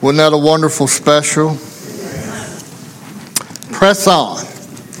Wasn't that a wonderful special? Press on.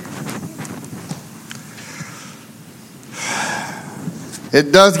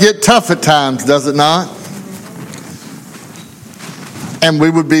 It does get tough at times, does it not? And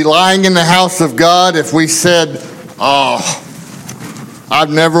we would be lying in the house of God if we said, I've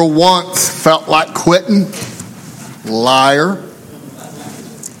never once felt like quitting. Liar.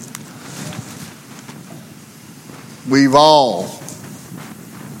 We've all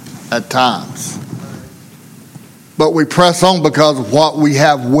at times. But we press on because of what we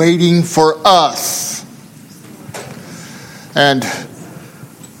have waiting for us. And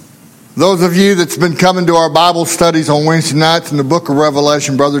those of you that's been coming to our Bible studies on Wednesday nights in the book of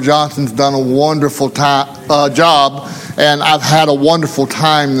Revelation, Brother Johnson's done a wonderful job, and I've had a wonderful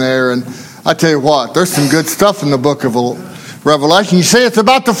time there. And I tell you what, there's some good stuff in the book of Revelation. You say it's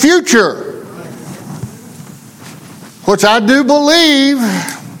about the future, which I do believe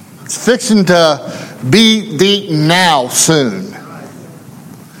it's fixing to be the now soon.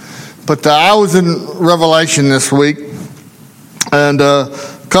 But I was in Revelation this week and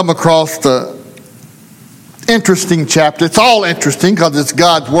come across the interesting chapter. It's all interesting because it's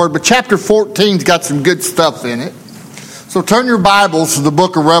God's Word, but chapter 14's got some good stuff in it. So turn your Bibles to the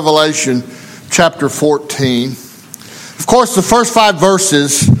book of Revelation, chapter 14. Of course, the first 5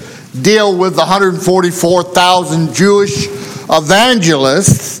 verses deal with the 144,000 Jewish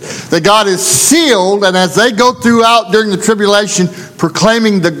evangelists that God has sealed, and as they go throughout during the tribulation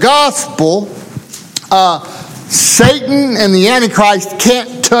proclaiming the gospel, Satan and the Antichrist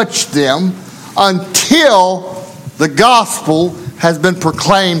can't touch them until the gospel has been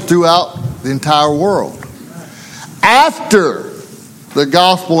proclaimed throughout the entire world. After the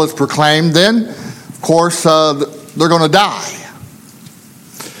gospel is proclaimed, then, of course, they're going to die.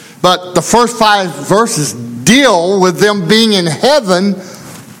 But the first 5 verses deal with them being in heaven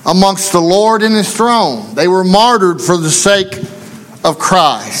amongst the Lord and His throne. They were martyred for the sake of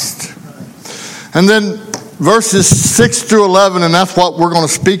Christ. And then verses 6 through 11, and that's what we're going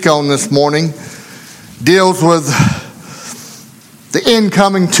to speak on this morning, deals with the end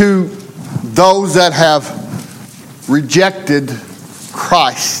coming to those that have rejected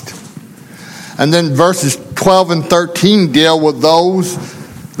Christ. And then verses 12 and 13 deal with those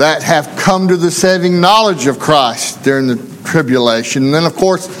that have come to the saving knowledge of Christ during the tribulation. And then, of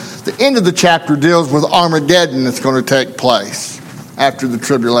course, the end of the chapter deals with Armageddon that's going to take place after the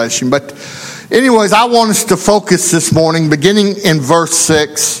tribulation. But anyways, I want us to focus this morning beginning in verse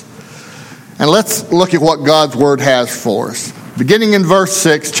 6. And let's look at what God's Word has for us. Beginning in verse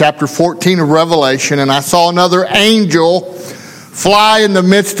 6, chapter 14 of Revelation, and I saw another angel fly in the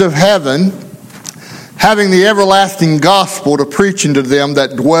midst of heaven, having the everlasting gospel to preach unto them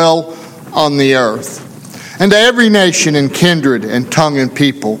that dwell on the earth, and to every nation and kindred and tongue and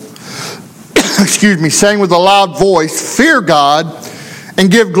people. Saying with a loud voice, Fear God and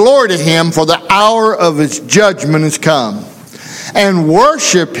give glory to Him, for the hour of His judgment is come. And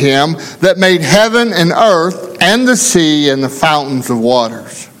worship Him that made heaven and earth and the sea and the fountains of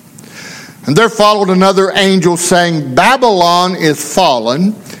waters. And there followed another angel saying, Babylon is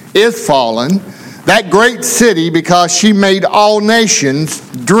fallen, that great city, because she made all nations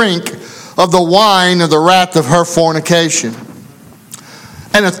drink of the wine of the wrath of her fornication.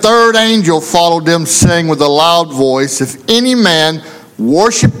 And a third angel followed them, saying with a loud voice, If any man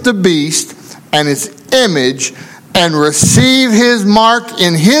worship the beast and his image, and receive his mark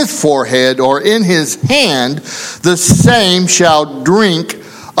in his forehead or in his hand, the same shall drink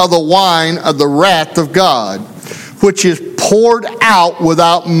of the wine of the wrath of God, which is poured out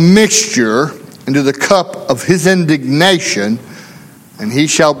without mixture into the cup of his indignation, and he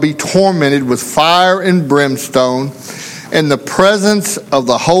shall be tormented with fire and brimstone in the presence of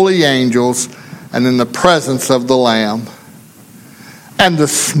the holy angels and in the presence of the Lamb. And the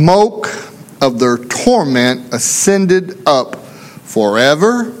smoke of their torment ascended up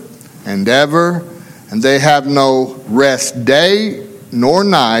forever and ever, and they have no rest day nor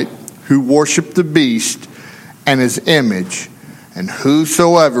night who worship the beast and his image, and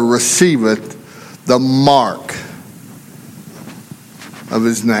whosoever receiveth the mark of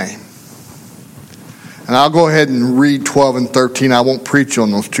his name. And I'll go ahead and read 12 and 13. I won't preach on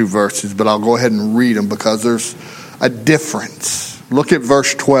those 2 verses, but I'll go ahead and read them because there's a difference. Look at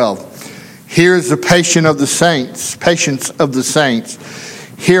verse 12. Here is the patience of the saints.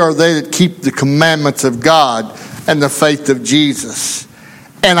 Here are they that keep the commandments of God and the faith of Jesus.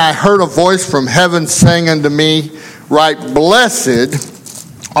 And I heard a voice from heaven saying unto me, Right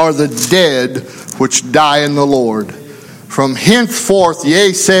blessed are the dead which die in the Lord. From henceforth,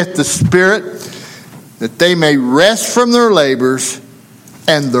 yea, saith the Spirit, that they may rest from their labors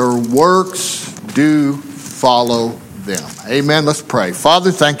and their works do follow them. Amen. Let's pray.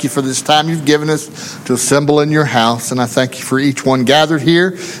 Father, thank you for this time you've given us to assemble in your house, and I thank you for each one gathered here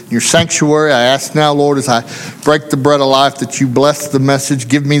in your sanctuary. I ask now, Lord, as I break the bread of life, that you bless the message.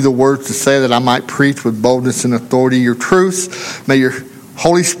 Give me the words to say, that I might preach with boldness and authority your truths. May your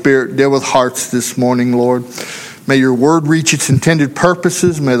Holy Spirit deal with hearts this morning, Lord. May your word reach its intended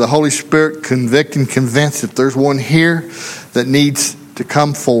purposes. May the Holy Spirit convict and convince. If there's one here that needs to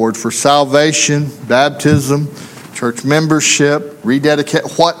come forward for salvation, baptism, church membership, rededicate,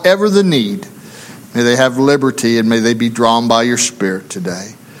 whatever the need, may they have liberty and may they be drawn by your Spirit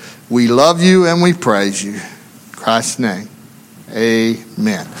today. We love you and we praise you. In Christ's name,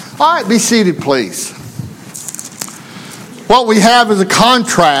 amen. All right, be seated, please. What we have is a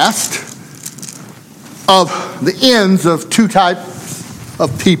contrast of the ends of two types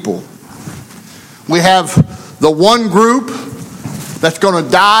of people. We have the one group that's going to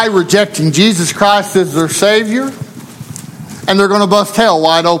die rejecting Jesus Christ as their Savior, and they're going to bust hell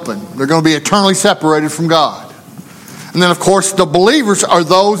wide open. They're going to be eternally separated from God. And then, of course, the believers are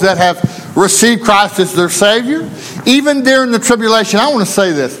those that have received Christ as their Savior. Even during the tribulation, I want to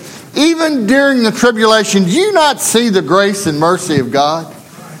say this. Even during the tribulation, do you not see the grace and mercy of God?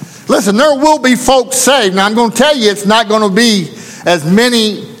 Listen, there will be folks saved. Now, I'm going to tell you, it's not going to be as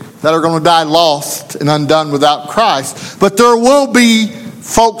many that are going to die lost and undone without Christ. But there will be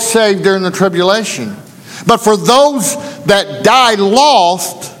folks saved during the tribulation. But for those that die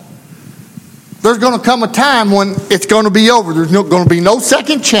lost, there's going to come a time when it's going to be over. There's going to be no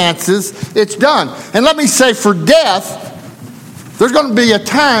second chances. It's done. And let me say, for death, there's going to be a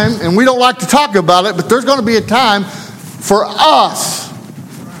time, and we don't like to talk about it, but there's going to be a time for us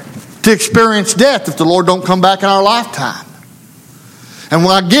to experience death if the Lord don't come back in our lifetime. And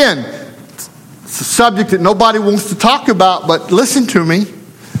when, again, it's a subject that nobody wants to talk about, but listen to me.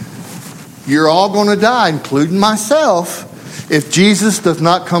 You're all going to die, including myself, if Jesus does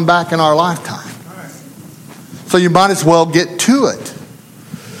not come back in our lifetime. So you might as well get to it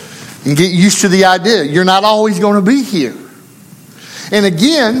and get used to the idea. You're not always going to be here. And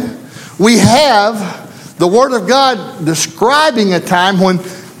again, we have the Word of God describing a time when,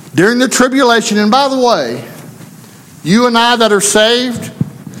 during the tribulation, and by the way, you and I that are saved,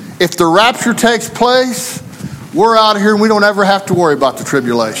 if the rapture takes place, we're out of here and we don't ever have to worry about the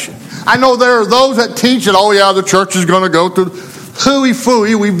tribulation. I know there are those that teach that, oh yeah, the church is going to go through. Hooey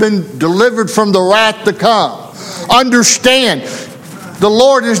fooey, we've been delivered from the wrath to come. Understand, the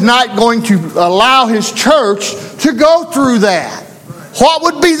Lord is not going to allow His church to go through that. What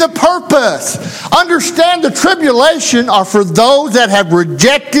would be the purpose? Understand, the tribulation are for those that have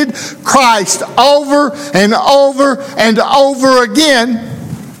rejected Christ over and over and over again.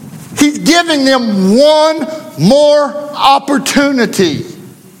 He's giving them one more opportunity.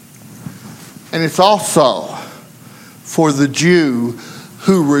 And it's also for the Jew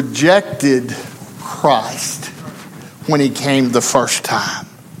who rejected Christ when He came the first time.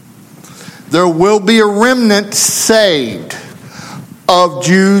 There will be a remnant saved of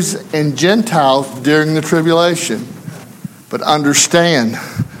Jews and Gentiles during the tribulation. But understand,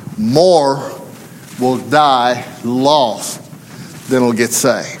 more will die lost than will get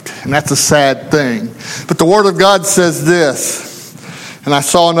saved. And that's a sad thing. But the Word of God says this, and I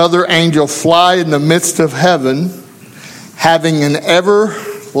saw another angel fly in the midst of heaven, having an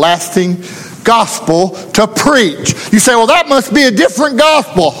everlasting gospel to preach. You say, well, that must be a different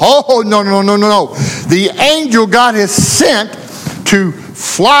gospel. Oh, no. The angel God has sent to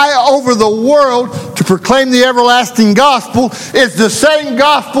fly over the world to proclaim the everlasting gospel is the same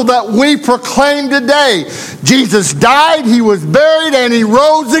gospel that we proclaim today. Jesus died, He was buried, and He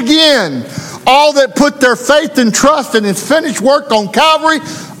rose again. All that put their faith and trust in His finished work on Calvary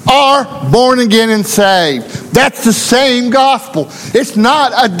are born again and saved. That's the same gospel. It's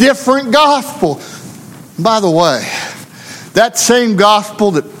not a different gospel. By the way, that same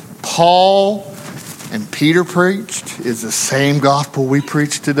gospel that Paul and Peter preached is the same gospel we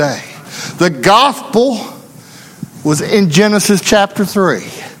preach today. The gospel was in Genesis chapter 3.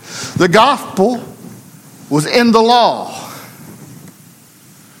 The gospel was in the law.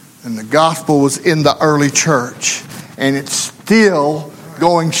 And the gospel was in the early church. And it's still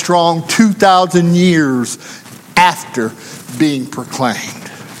going strong 2,000 years after being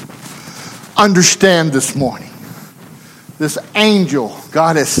proclaimed. Understand this morning, this angel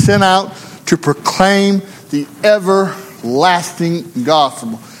God has sent out to proclaim the everlasting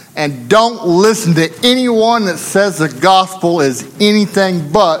gospel. And don't listen to anyone that says the gospel is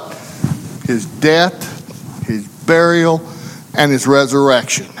anything but His death, His burial, and His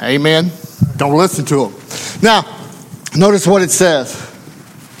resurrection. Amen? Don't listen to them. Now, notice what it says.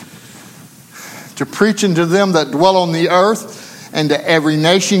 to preach unto them that dwell on the earth, and to every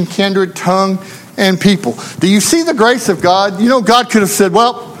nation, kindred, tongue, and people. Do you see the grace of God? You know, God could have said,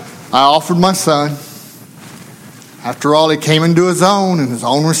 well, I offered my son. After all, he came into his own, and his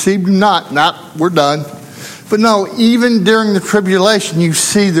own received him not. We're done. But no, even during the tribulation, you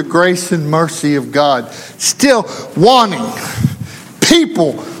see the grace and mercy of God still wanting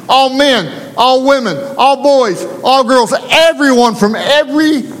people, all men, all women, all boys, all girls, everyone from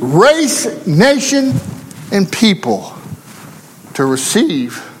every race, nation, and people to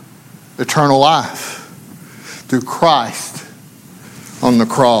receive eternal life through Christ on the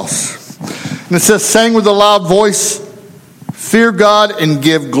cross. And it says, saying with a loud voice, fear God and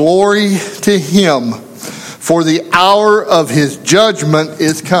give glory to him, for the hour of his judgment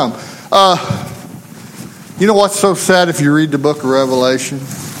is come. You know what's so sad if you read the book of Revelation?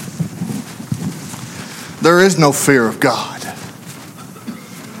 There is no fear of God.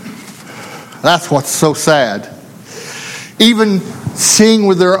 That's what's so sad. Even seeing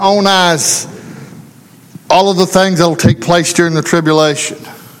with their own eyes all of the things that will take place during the tribulation,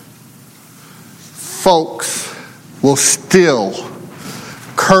 folks will still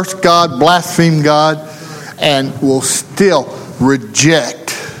curse God, blaspheme God, and will still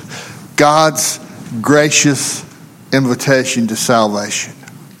reject God's gracious invitation to salvation.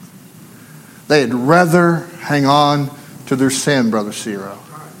 They'd rather hang on to their sin, Brother Ciro,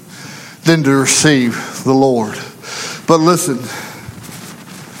 than to receive the Lord. But listen,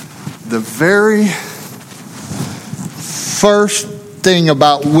 the very first thing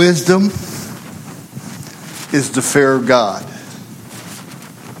about wisdom is the fear of God.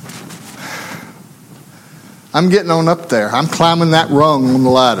 I'm getting on up there. I'm climbing that rung on the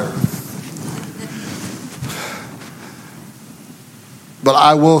ladder. But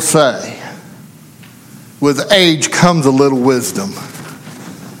I will say, with age comes a little wisdom.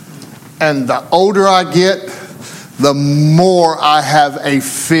 And the older I get, the more I have a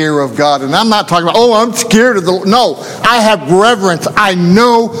fear of God. And I'm not talking about, I'm scared of the Lord. No, I have reverence. I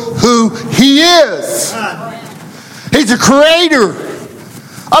know who he is. He's the creator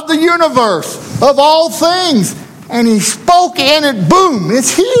of the universe, of all things. And he spoke in it, boom,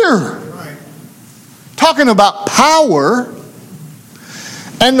 it's here. Right. Talking about power.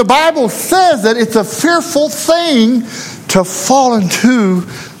 And the Bible says that it's a fearful thing to fall into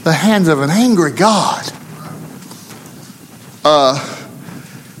the hands of an angry God.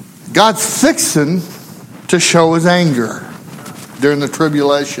 God's fixing to show his anger during the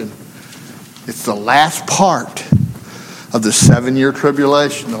tribulation. It's the last part of the 7-year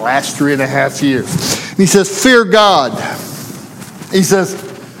tribulation, the last 3.5 years. And he says, fear God. He says,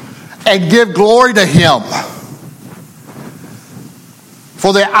 and give glory to him.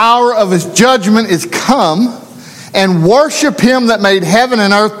 For the hour of his judgment is come, and worship him that made heaven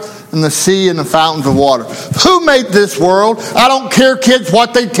and earth and the sea and the fountains of water. Who made this world? I don't care, kids,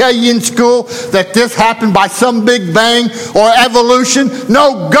 what they tell you in school, that this happened by some big bang or evolution.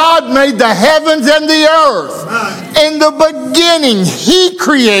 No, God made the heavens and the earth. In the beginning, he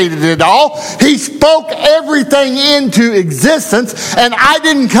created it all. He spoke everything into existence, and I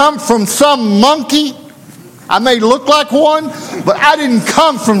didn't come from some monkey. I may look like one, but I didn't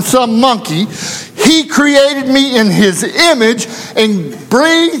come from some monkey. He created me in his image and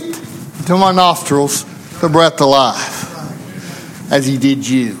breathed to my nostrils the breath of life, as he did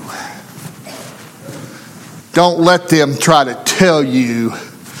you. Don't let them try to tell you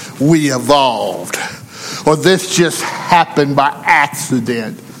we evolved or this just happened by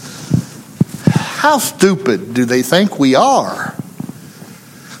accident. How stupid do they think we are?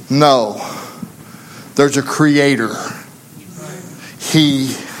 No. There's a creator.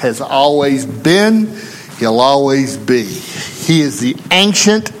 He has always been. He'll always be. He is the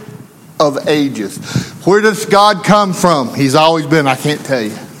ancient of ages. Where does God come from? He's always been. I can't tell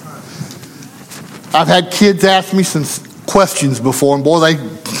you. I've had kids ask me some questions before, and boy, they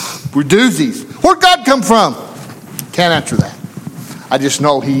were doozies. Where'd God come from? Can't answer that. I just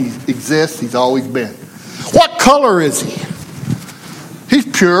know he exists. He's always been. What color is he? He's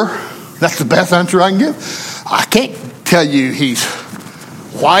pure. That's the best answer I can give. I can't tell you he's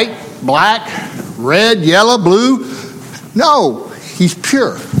white, black, red, yellow, blue. No, he's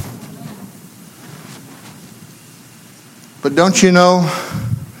pure. But don't you know,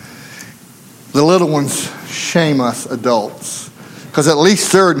 the little ones shame us adults, because at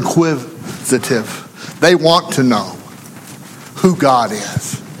least they're inquisitive. They want to know who God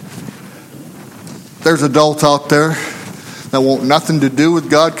is. There's adults out there that want nothing to do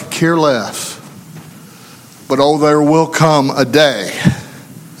with God, could care less. But there will come a day.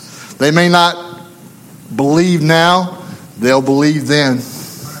 They may not believe now, they'll believe then.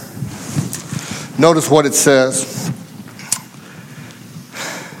 Notice what it says.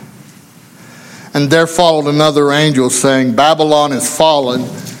 And there followed another angel saying, Babylon is fallen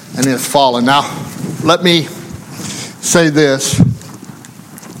and is fallen. Now, let me say this.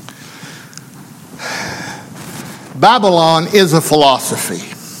 Babylon is a philosophy.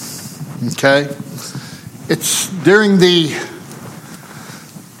 Okay? It's during the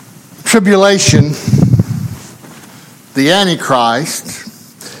tribulation, the Antichrist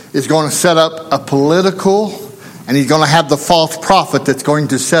is going to set up a political, and he's going to have the false prophet that's going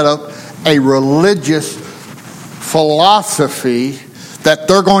to set up a religious philosophy that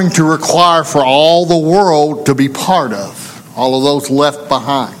they're going to require for all the world to be part of, all of those left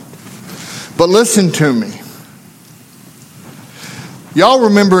behind. But listen to me. Y'all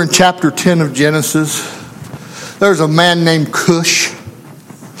remember in chapter 10 of Genesis, there's a man named Cush,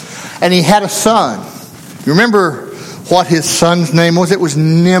 and he had a son. You remember what his son's name was? It was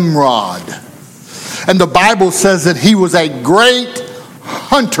Nimrod. And the Bible says that he was a great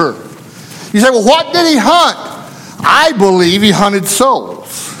hunter. You say, well, what did he hunt? I believe he hunted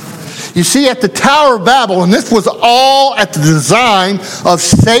souls. You see, at the Tower of Babel, and this was all at the design of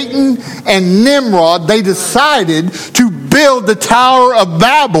Satan and Nimrod, they decided to build the Tower of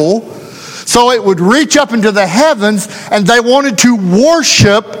Babel so it would reach up into the heavens, and they wanted to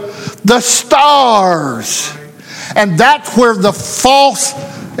worship the stars. And that's where the false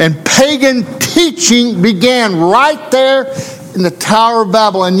and pagan teaching began, right there in the Tower of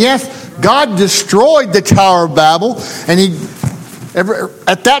Babel. And yes, God destroyed the Tower of Babel, and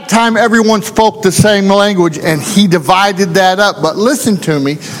at that time everyone spoke the same language, and he divided that up. But listen to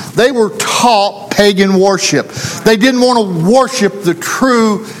me, they were taught pagan worship. They didn't want to worship the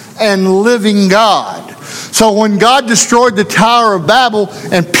true and living God. So when God destroyed the Tower of Babel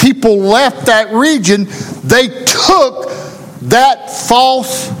and people left that region, they took that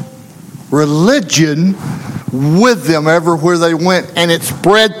false religion with them everywhere they went, and it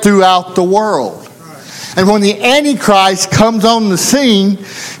spread throughout the world. And when the Antichrist comes on the scene,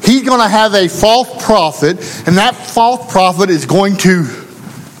 he's going to have a false prophet, and that false prophet is going to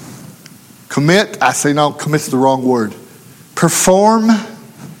commit's the wrong word, perform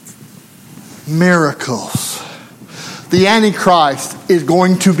miracles. The Antichrist is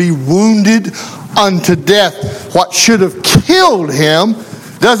going to be wounded unto death. What should have killed him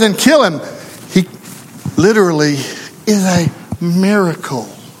doesn't kill him. He literally is a miracle.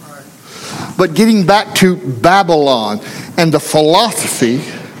 But getting back to Babylon and the philosophy,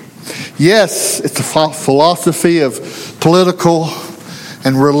 yes, it's a philosophy of political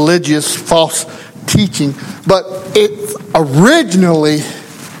and religious false teaching, but it's originally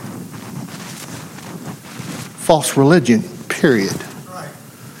false religion, period.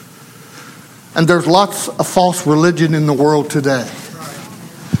 And there's lots of false religion in the world today.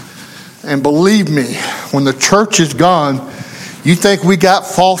 And believe me, when the church is gone, you think we got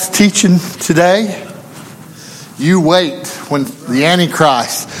false teaching today? You wait when the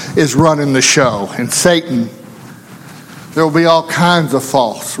Antichrist is running the show and Satan. There will be all kinds of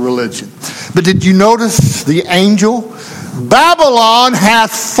false religion. But did you notice the angel? Babylon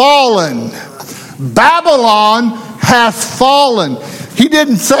has fallen. Babylon has fallen. He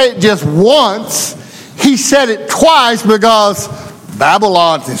didn't say it just once. He said it twice because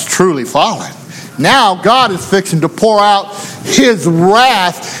Babylon is truly fallen. Now God is fixing to pour out his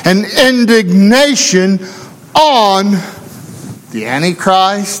wrath and indignation on the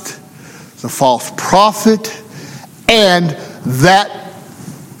Antichrist, the false prophet, and that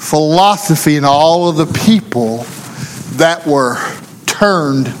philosophy and all of the people that were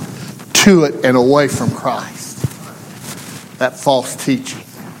turned to it and away from Christ. That false teaching.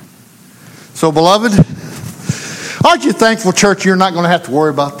 So, beloved, aren't you thankful, church, you're not going to have to worry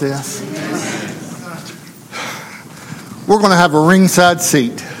about this? We're going to have a ringside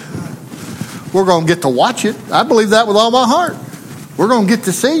seat. We're going to get to watch it. I believe that with all my heart. We're going to get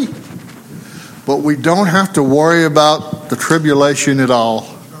to see. But we don't have to worry about the tribulation at all.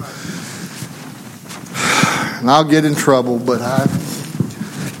 And I'll get in trouble, but I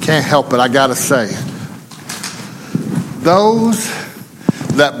can't help it. I got to say it. Those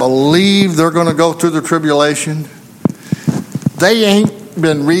that believe they're going to go through the tribulation, they ain't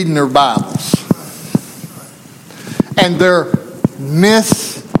been reading their Bibles. And they're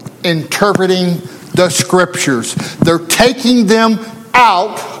misinterpreting the scriptures. They're taking them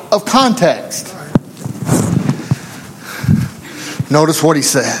out of context. Notice what he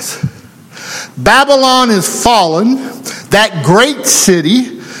says. Babylon is fallen, that great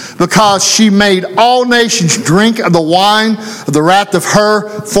city, because she made all nations drink of the wine of the wrath of her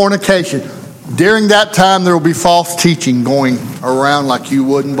fornication. During that time, there will be false teaching going around like you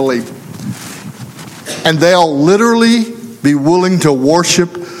wouldn't believe. And they'll literally be willing to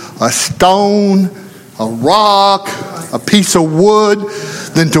worship a stone, a rock, a piece of wood,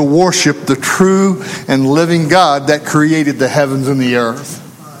 than to worship the true and living God that created the heavens and the earth.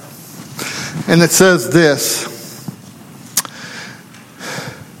 And it says this: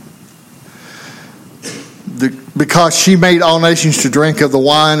 because she made all nations to drink of the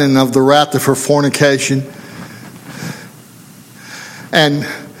wine and of the wrath of her fornication. And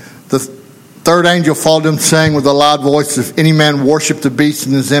the third angel followed him, saying with a loud voice, if any man worship the beast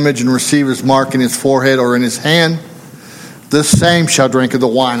in his image and receive his mark in his forehead or in his hand, this same shall drink of the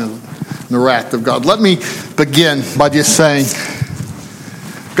wine and the wrath of God. Let me begin by just saying,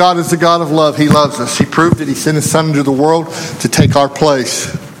 God is the God of love. He loves us. He proved it. He sent his Son into the world to take our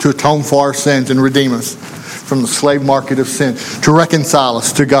place, to atone for our sins and redeem us from the slave market of sin, to reconcile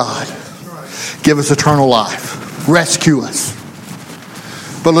us to God, give us eternal life, rescue us.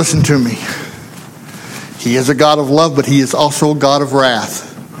 But listen to me. He is a God of love, but he is also a God of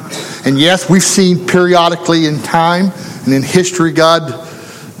wrath. And yes, we've seen periodically in time and in history God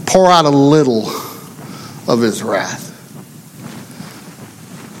pour out a little of his wrath.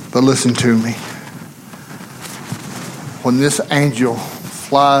 But listen to me. When this angel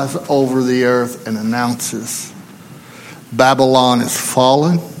flies over the earth and announces Babylon is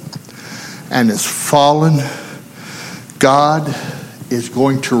fallen and is fallen, God is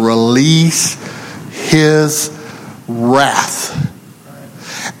going to release his wrath.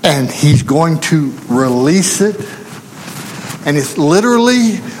 And he's going to release it. And it's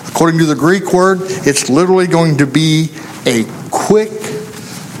literally, according to the Greek word, it's literally going to be a quick,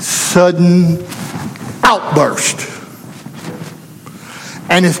 sudden outburst.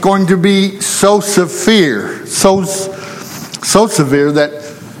 And it's going to be so severe, so severe that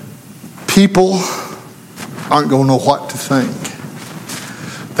people aren't going to know what to think.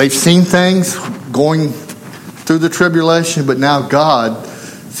 They've seen things going through the tribulation, but now God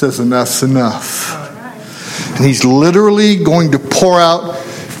says enough's enough. And he's literally going to pour out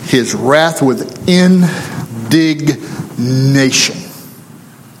his wrath with indignation.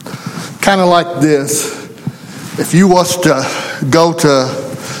 Kind of like this. If you was to go to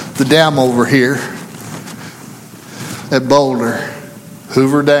the dam over here at Boulder,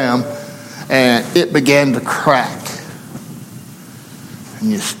 Hoover Dam, and it began to crack, and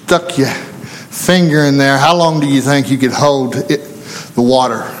you stuck your finger in there, how long do you think you could hold the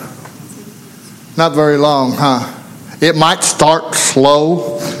water? Not very long, huh? It might start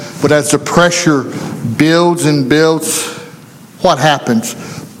slow, but as the pressure builds and builds, what happens?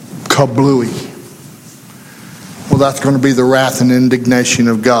 Kablooey. Well, that's going to be the wrath and indignation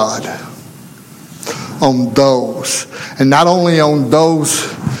of God on those. And not only on those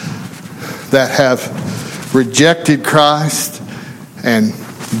that have rejected Christ and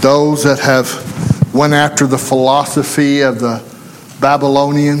those that have went after the philosophy of the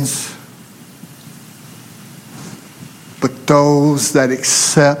Babylonians, but those that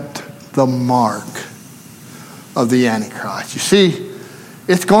accept the mark of the Antichrist. You see,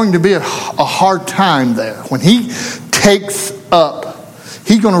 it's going to be a hard time there. When he takes up,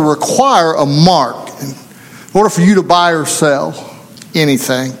 he's going to require a mark. In order for you to buy or sell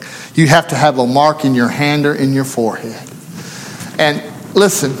anything, you have to have a mark in your hand or in your forehead. And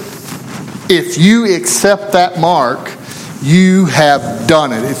listen, if you accept that mark, you have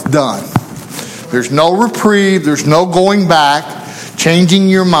done it. It's done. There's no reprieve. There's no going back, changing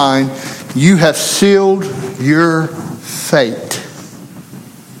your mind. You have sealed your fate.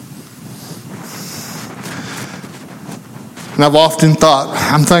 And I've often thought,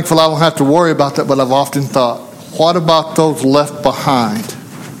 I'm thankful I won't have to worry about that, but I've often thought, what about those left behind?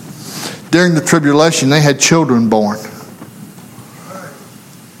 During the tribulation, they had children born.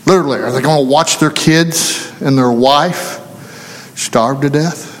 Literally, are they going to watch their kids and their wife starve to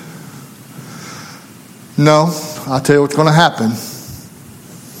death? No, I'll tell you what's going to happen.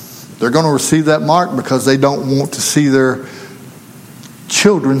 They're going to receive that mark because they don't want to see their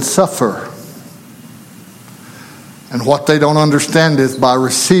children suffer. And what they don't understand is by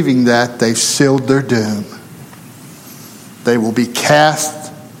receiving that, they've sealed their doom. They will be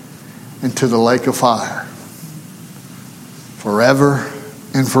cast into the lake of fire forever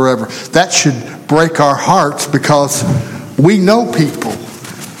and forever. That should break our hearts because we know people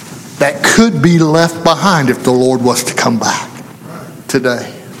that could be left behind if the Lord was to come back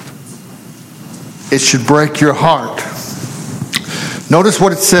today. It should break your heart. Notice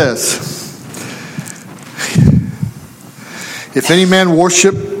what it says. If any man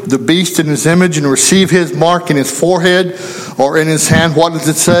worship the beast in his image and receive his mark in his forehead or in his hand, what does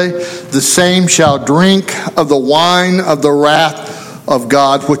it say? The same shall drink of the wine of the wrath of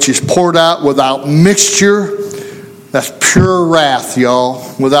God, which is poured out without mixture. That's pure wrath,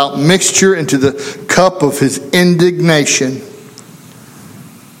 y'all. Without mixture into the cup of his indignation.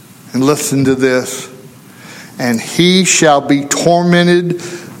 And listen to this. And he shall be tormented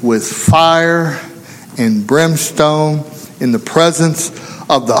with fire and brimstone in the presence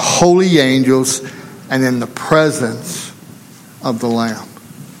of the holy angels and in the presence of the Lamb.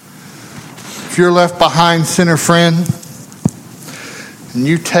 If you're left behind, sinner friend, and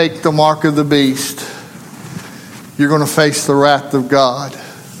you take the mark of the beast, you're going to face the wrath of God.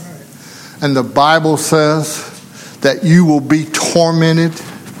 And the Bible says that you will be tormented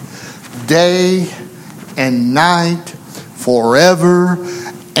day and night, forever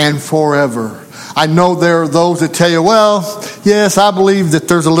and forever. I know there are those that tell you, well, yes, I believe that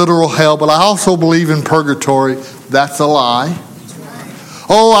there's a literal hell, but I also believe in purgatory. That's a lie.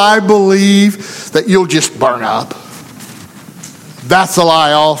 Oh, I believe that you'll just burn up. That's a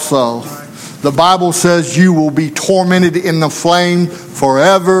lie also. The Bible says you will be tormented in the flame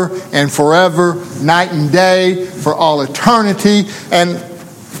forever and forever, night and day, for all eternity. And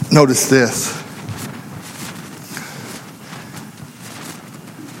notice this.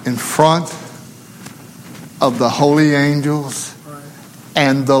 In front of the holy angels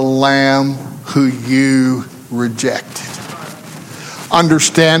and the Lamb who you rejected.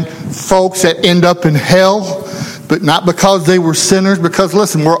 Understand, folks that end up in hell, but not because they were sinners, because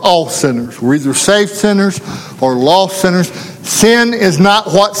listen, we're all sinners. We're either saved sinners or lost sinners. Sin is not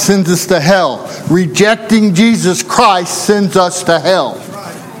what sends us to hell. Rejecting Jesus Christ sends us to hell.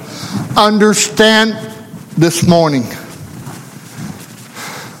 Understand this morning.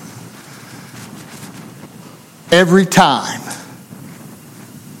 Every time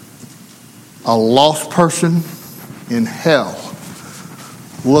a lost person in hell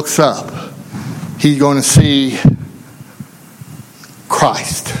looks up, he's going to see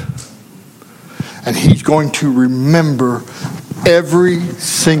Christ. And he's going to remember every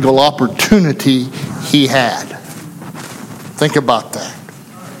single opportunity he had. Think about that.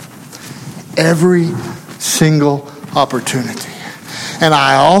 Every single opportunity. And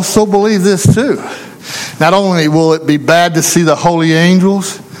I also believe this too. Not only will it be bad to see the holy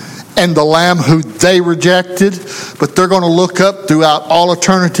angels and the Lamb who they rejected, but they're going to look up throughout all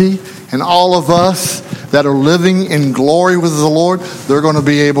eternity, and all of us that are living in glory with the Lord, they're going to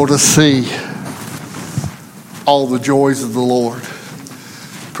be able to see all the joys of the Lord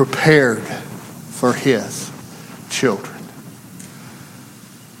prepared for his children.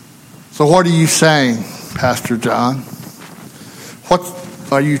 So what are you saying, Pastor John? What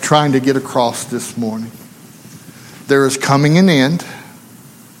are you trying to get across this morning? There is coming an end.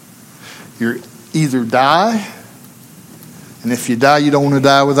 You either die, and if you die, you don't want to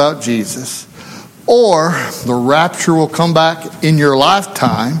die without Jesus, or the rapture will come back in your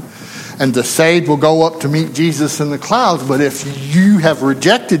lifetime, and the saved will go up to meet Jesus in the clouds. But if you have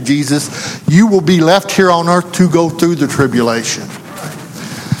rejected Jesus, you will be left here on earth to go through the tribulation.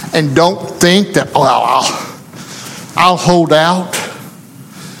 And don't think that, well, I'll hold out.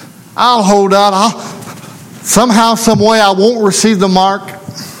 I'll hold out. Somehow, some way, I won't receive the mark.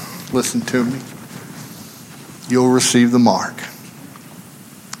 Listen to me. You'll receive the mark.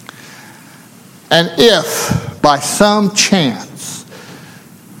 And if, by some chance,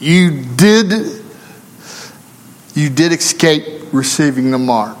 you did escape receiving the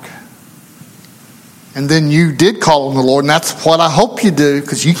mark, and then you did call on the Lord, and that's what I hope you do,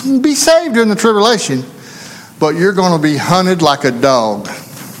 because you can be saved during the tribulation, but you're going to be hunted like a dog.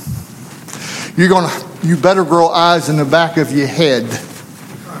 You better grow eyes in the back of your head,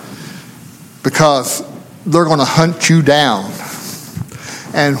 because they're going to hunt you down.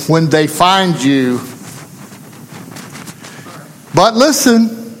 And when they find you, but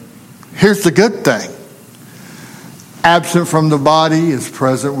listen, here's the good thing. Absent from the body is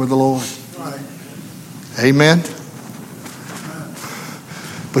present with the Lord. Amen.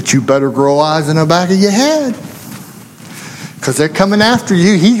 But you better grow eyes in the back of your head, because they're coming after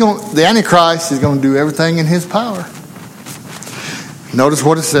you. The Antichrist is going to do everything in his power. Notice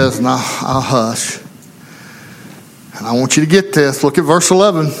what it says. Now I'll hush. And I want you to get this. Look at verse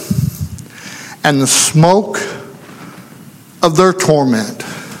 11. And the smoke of their torment.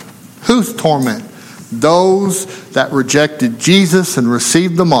 Whose torment? Those that rejected Jesus and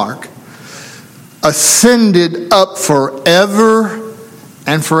received the mark. Ascended up forever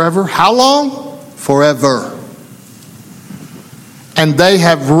and forever. How long? Forever. And they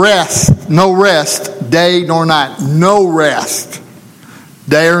have rest, no rest, day nor night. No rest,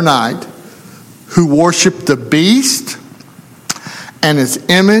 day or night. Who worship the beast and his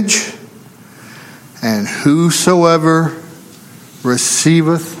image, and whosoever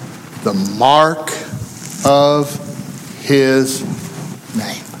receiveth the mark of his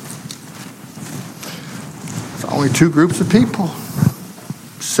name. There's only two groups of people: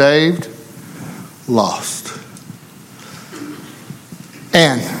 saved, lost.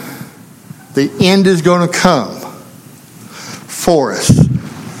 And the end is going to come for us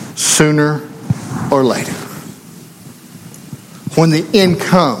sooner or later. When the end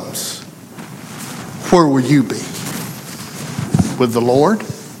comes, where will you be? With the Lord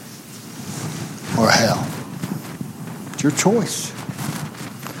or hell? It's your choice.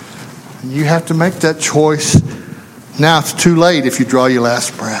 And you have to make that choice. Now it's too late if you draw your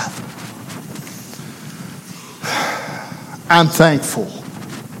last breath. I'm thankful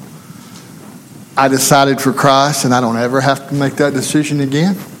I decided for Christ, and I don't ever have to make that decision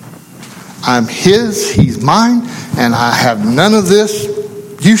again. I'm His, He's mine, and I have none of this.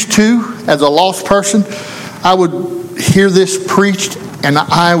 Used to, as a lost person, I would hear this preached, and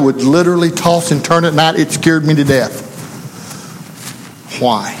I would literally toss and turn at night. It scared me to death.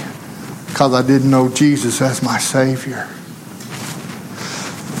 Why? Because I didn't know Jesus as my Savior.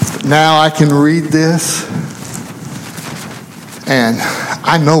 But now I can read this, and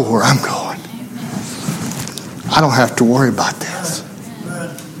I know where I'm going. I don't have to worry about this.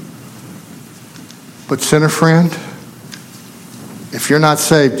 But sinner friend, if you're not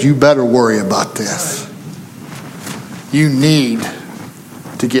saved, you better worry about this. You need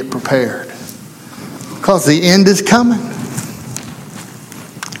to get prepared. Because the end is coming.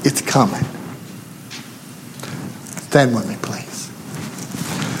 It's coming. Stand with me, please.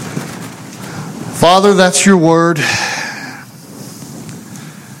 Father, that's your word.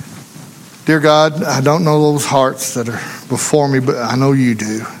 Dear God, I don't know those hearts that are before me, but I know you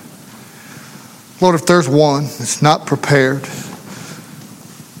do. Lord, if there's one that's not prepared,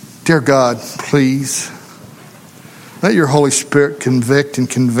 dear God, please, let your Holy Spirit convict and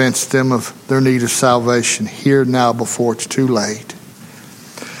convince them of their need of salvation here now before it's too late.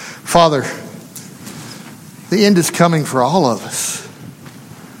 Father, the end is coming for all of us,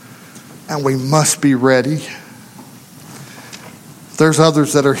 and we must be ready. There's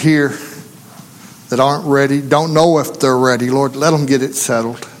others that are here that aren't ready, don't know if they're ready. Lord, let them get it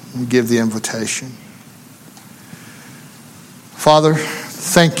settled and give the invitation. Father,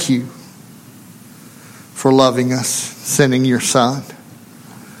 thank you for loving us, sending your Son.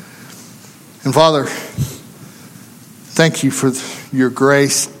 And Father, thank you for your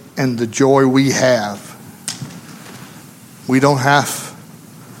grace and the joy we have. We don't have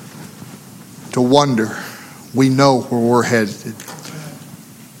to wonder. We know where we're headed.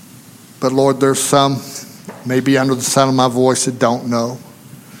 But Lord, there's some, maybe under the sound of my voice, that don't know.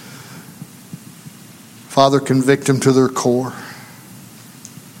 Father, convict them to their core.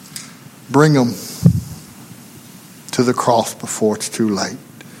 Bring them to the cross before it's too late.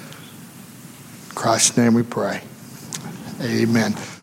 In Christ's name we pray. Amen.